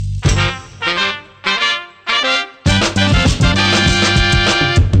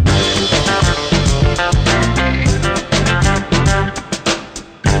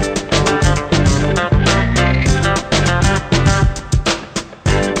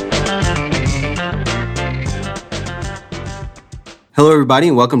Hello, everybody,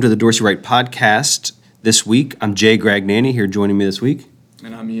 and welcome to the Dorsey Wright Podcast. This week, I'm Jay Gragnani here joining me this week.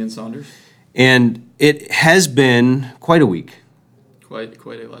 And I'm Ian Saunders. And it has been quite a week. Quite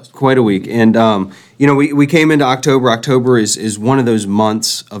a last week. Quite a week. And, we came into October. October is one of those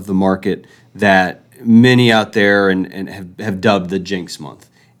months of the market that many out there and have dubbed the jinx month.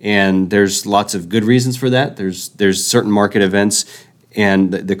 And there's lots of good reasons for that. There's certain market events,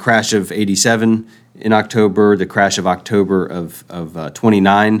 and the crash of 87 in October, the crash of October of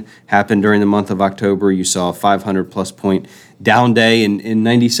 29 happened during the month of October. You saw a 500-plus point down day in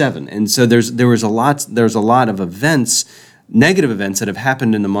 97. And so there's a lot of events, negative events that have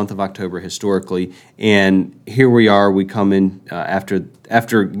happened in the month of October historically. And here we are, we come in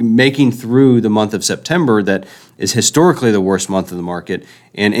after making through the month of September that is historically the worst month of the market,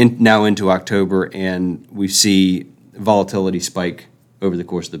 and now into October, and we see volatility spike over the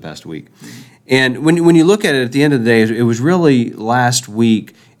course of the past week. And when you look at it at the end of the day, it was really last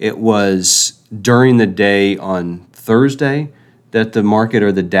week, it was during the day on Thursday that the market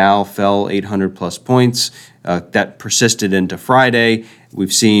or the Dow fell 800 plus points. That persisted into Friday.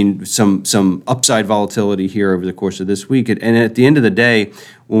 We've seen some upside volatility here over the course of this week. And at the end of the day,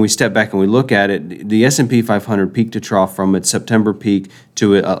 when we step back and we look at it, the S&P 500 peak to trough from its September peak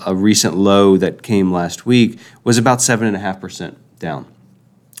to a recent low that came last week was about 7.5% down.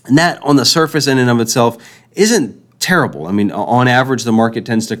 And that, on the surface in and of itself, isn't terrible. I mean, on average, the market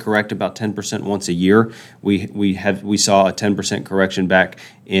tends to correct about 10% once a year. We saw a 10% correction back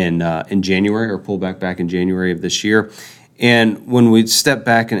in January, or pullback back in January of this year. And when we step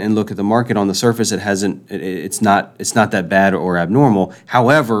back and look at the market on the surface, it's not that bad or abnormal.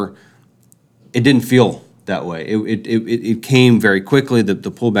 However, it didn't feel that way. It came very quickly. The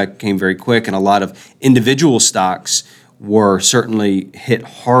pullback came very quick, and a lot of individual stocks were certainly hit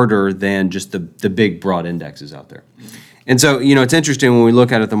harder than just the big broad indexes out there. And so, it's interesting when we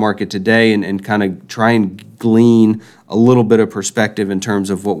look at the market today and kind of try and glean a little bit of perspective in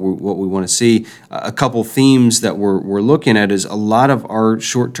terms of what we want to see. A couple themes that we're looking at is a lot of our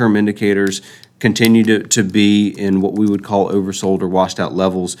short-term indicators continue to be in what we would call oversold or washed out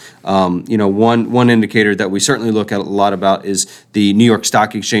levels. One indicator that we certainly look at a lot about is the New York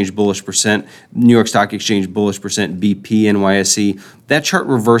Stock Exchange bullish percent, New York Stock Exchange bullish percent, BP, NYSE. That chart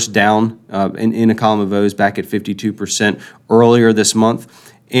reversed down in a column of O's back at 52% earlier this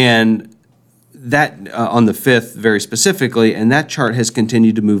month. And that on the 5th very specifically, and that chart has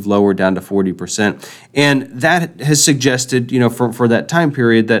continued to move lower down to 40%. And that has suggested, for that time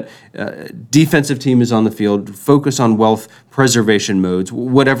period that defensive team is on the field, focus on wealth preservation modes,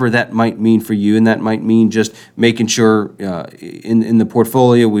 whatever that might mean for you. And that might mean just making sure in the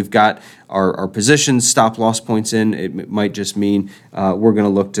portfolio we've got our positions, stop loss points in. It might just mean we're going to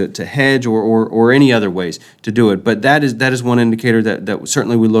look to hedge or any other ways to do it. But that is one indicator that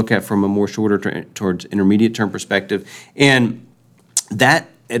certainly we look at from a more shorter towards intermediate term perspective. And that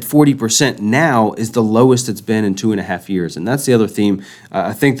at 40% now is the lowest it's been in 2.5 years. And that's the other theme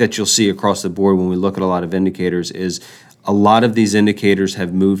I think that you'll see across the board when we look at a lot of indicators is a lot of these indicators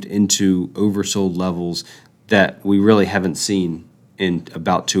have moved into oversold levels that we really haven't seen in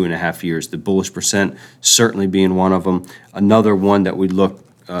about 2.5 years. The bullish percent certainly being one of them. Another one that we look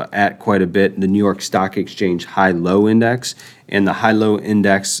at quite a bit, the New York Stock Exchange high-low index. And the high-low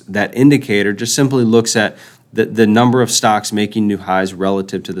index, that indicator just simply looks at the number of stocks making new highs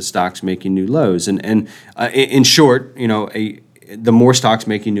relative to the stocks making new lows. And in short, the more stocks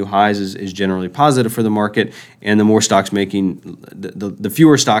making new highs is generally positive for the market, and the more stocks making, the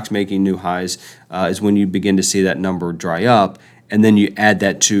fewer stocks making new highs is when you begin to see that number dry up. And then you add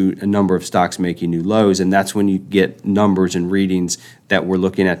that to a number of stocks making new lows, and that's when you get numbers and readings that we're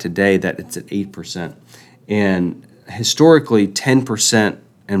looking at today that it's at 8%. And historically, 10%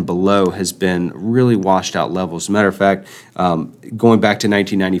 and below has been really washed out levels. As a matter of fact, going back to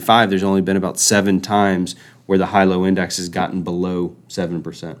 1995, there's only been about 7 times where the high-low index has gotten below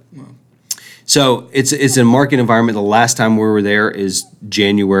 7%. Wow. So it's a market environment. The last time we were there is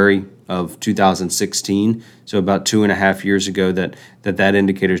January of 2016, so about 2.5 years ago that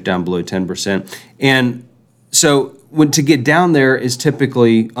indicator is down below 10%. And so to get down there is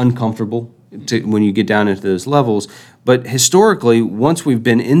typically uncomfortable when you get down into those levels. But historically, once we've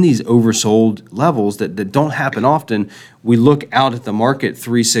been in these oversold levels that don't happen often, we look out at the market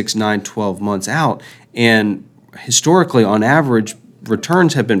 3, 6, 9, 12 months out, and historically, on average,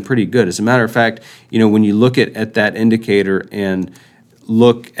 returns have been pretty good. As a matter of fact, when you look at that indicator and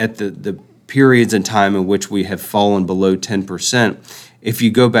look at the periods in time in which we have fallen below 10%, if you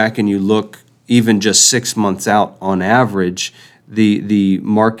go back and you look even just 6 months out on average, the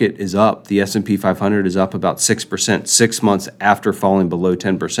market is up. The S&P 500 is up about 6%, 6 months after falling below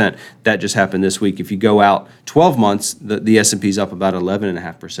 10%. That just happened this week. If you go out 12 months, the S&P is up about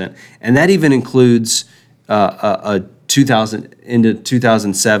 11.5%, and that even includes a 2000 into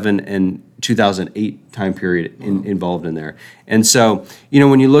 2007 and 2008 time period involved in there. And so,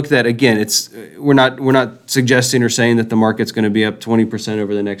 when you look at that, again, we're not suggesting or saying that the market's going to be up 20%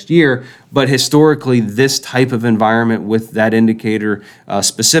 over the next year, but historically, this type of environment with that indicator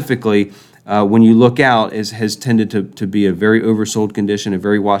specifically, when you look out, has tended to be a very oversold condition, a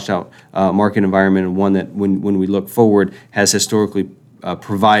very washed out market environment, and one that when we look forward has historically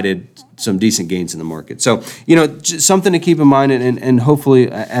provided some decent gains in the market. So, something to keep in mind, and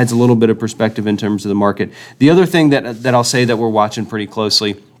hopefully adds a little bit of perspective in terms of the market. The other thing that I'll say that we're watching pretty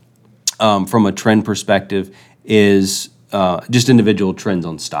closely from a trend perspective is just individual trends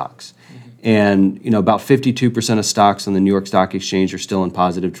on stocks. And, about 52% of stocks on the New York Stock Exchange are still in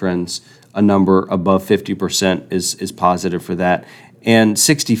positive trends. A number above 50% is positive for that. And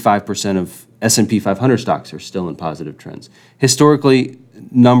 65% of S&P 500 stocks are still in positive trends. Historically,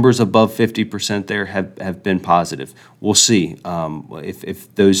 numbers above 50% there have been positive. We'll see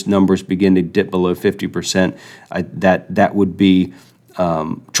if those numbers begin to dip below 50%. That would be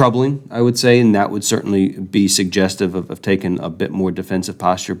troubling, I would say, and that would certainly be suggestive of taking a bit more defensive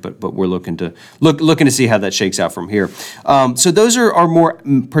posture. But we're looking to see how that shakes out from here. So those are more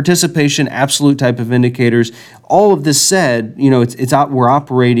participation, absolute type of indicators. All of this said, we're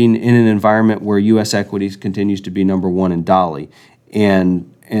operating in an environment where U.S. equities continues to be number one in Dolly,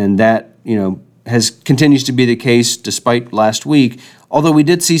 and that continues to be the case despite last week. Although we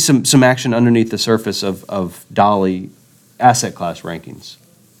did see some action underneath the surface of Dolly asset class rankings.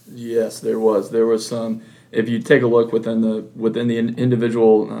 Yes, there was some. If you take a look within the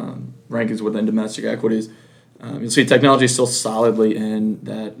individual rankings within domestic equities, you'll see technology is still solidly in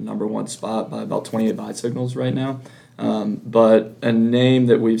that number one spot by about 28 buy signals right now. But a name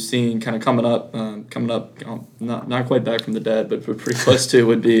that we've seen kind of coming up, not quite back from the dead, but pretty close to,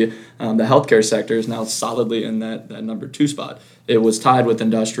 would be the healthcare sector is now solidly in that number two spot. It was tied with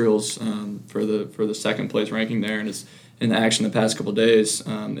industrials for the second place ranking there, and it's in the action the past couple of days,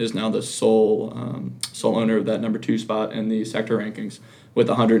 is now the sole owner of that number two spot in the sector rankings with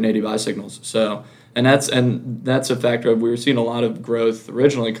 180 buy signals. So, and that's a factor of, we were seeing a lot of growth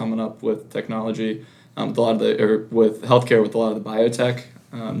originally coming up with technology, with healthcare, with a lot of the biotech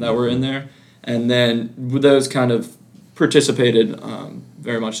that were in there, and then those kind of participated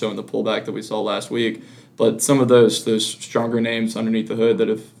very much so in the pullback that we saw last week. But some of those stronger names underneath the hood that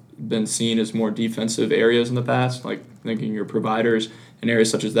have been seen as more defensive areas in the past, like thinking your providers and areas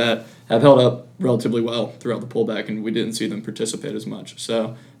such as that, have held up relatively well throughout the pullback, and we didn't see them participate as much.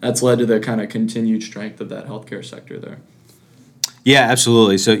 So that's led to the kind of continued strength of that healthcare sector there. Yeah,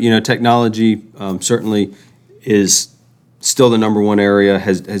 absolutely. So, technology certainly is still the number one area,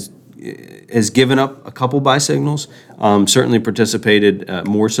 has given up a couple buy signals, certainly participated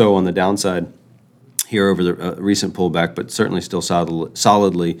more so on the downside here over the recent pullback, but certainly still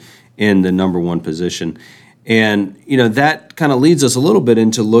solidly in the number one position. And, that kind of leads us a little bit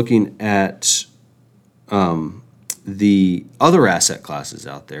into looking at the other asset classes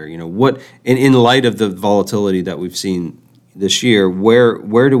out there. What, in light of the volatility that we've seen this year,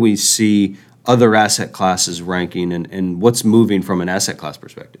 where do we see other asset classes ranking, and what's moving from an asset class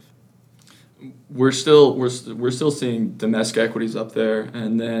perspective? We're still seeing domestic equities up there,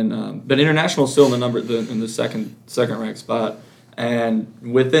 and then but international is still in the second ranked spot. And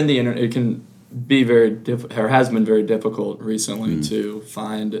within the it can be has been very difficult recently to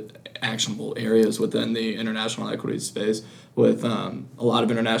find actionable areas within the international equities space, with a lot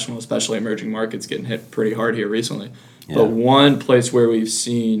of international, especially emerging markets, getting hit pretty hard here recently. Yeah. But one place where we've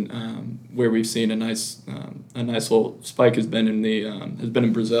seen a nice little spike has been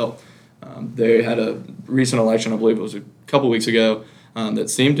in Brazil. They had a recent election, I believe it was a couple weeks ago, that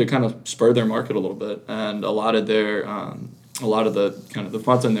seemed to kind of spur their market a little bit, and a lot of the kind of the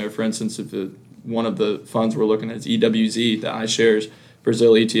funds in there. For instance, one of the funds we're looking at is EWZ, the iShares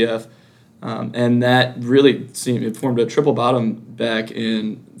Brazil ETF, and that really it formed a triple bottom back at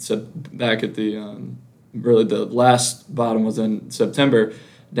the really the last bottom was in September,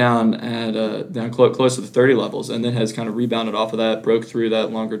 down close to the 30 levels, and then has kind of rebounded off of that, broke through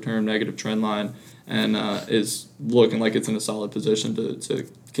that longer term negative trend line, and is looking like it's in a solid position to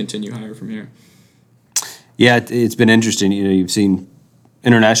continue higher from here. Yeah, it's been interesting. You've seen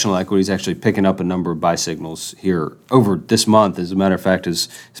international equities actually picking up a number of buy signals here over this month. As a matter of fact, has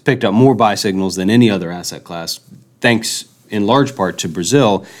picked up more buy signals than any other asset class, thanks in large part to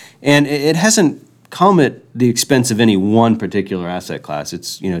Brazil. And it hasn't come at the expense of any one particular asset class.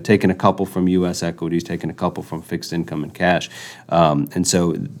 It's taking a couple from U.S. equities, taking a couple from fixed income and cash, and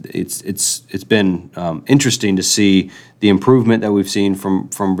so it's been interesting to see the improvement that we've seen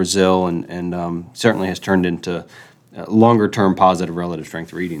from Brazil, and certainly has turned into longer term positive relative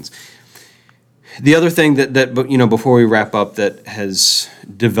strength readings. The other thing that before we wrap up, that has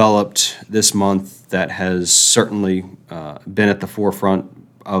developed this month that has certainly been at the forefront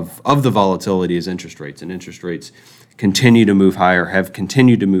of the volatility is interest rates, and interest rates continue to move higher, have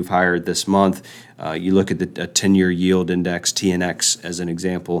continued to move higher this month. You look at the 10-year yield index, TNX, as an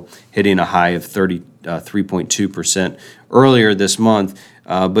example, hitting a high of 3.2% earlier this month.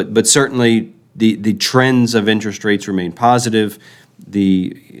 But certainly the trends of interest rates remain positive.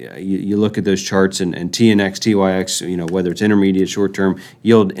 You look at those charts, and TNX, TYX, whether it's intermediate, short-term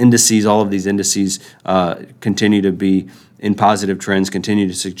yield indices, all of these indices continue to be in positive trends, continue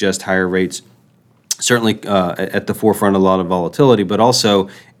to suggest higher rates. Certainly at the forefront of a lot of volatility, but also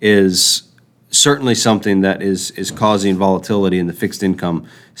is certainly something that is causing volatility in the fixed income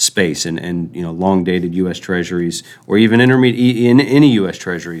space, and long dated U.S. Treasuries, or even intermediate in any U.S.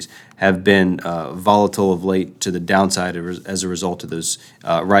 Treasuries, have been volatile of late to the downside as a result of those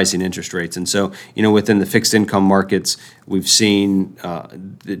rising interest rates. And so within the fixed income markets, we've seen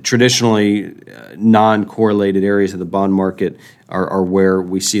the traditionally non-correlated areas of the bond market are where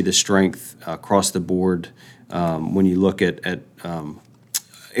we see the strength across the board. When you look at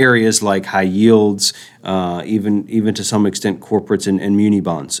areas like high yields, even to some extent corporates and muni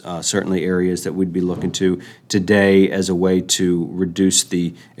bonds, certainly areas that we'd be looking to today as a way to reduce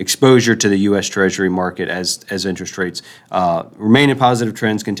the exposure to the U.S. Treasury market as interest rates remain in positive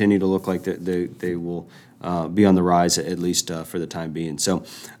trends, continue to look like they will be on the rise, at least for the time being. So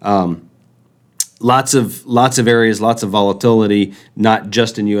lots of areas, lots of volatility, not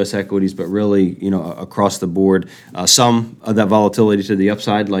just in U.S. equities, but really across the board. Some of that volatility to the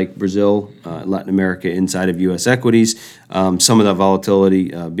upside, like Brazil, Latin America, inside of U.S. equities. Some of that volatility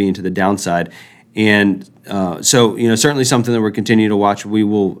being to the downside. And so certainly something that we're continuing to watch. We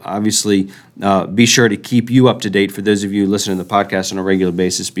will obviously be sure to keep you up to date. For those of you listening to the podcast on a regular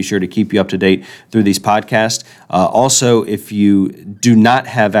basis, be sure to keep you up to date through these podcasts. Also, if you do not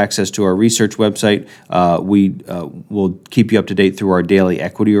have access to our research website, we will keep you up to date through our daily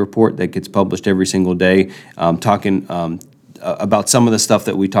equity report that gets published every single day, talking about some of the stuff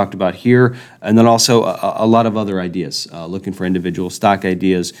that we talked about here, and then also a lot of other ideas, looking for individual stock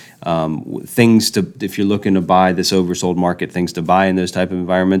ideas, things to, if you're looking to buy this oversold market, things to buy in those type of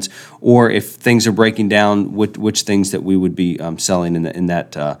environments, or if things are breaking down, which things that we would be selling in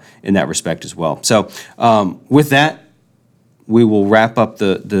that respect as well. So with that, we will wrap up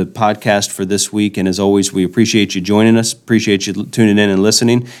the podcast for this week, and as always, we appreciate you joining us, appreciate you tuning in and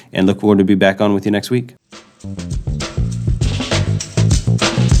listening, and look forward to be back on with you next week.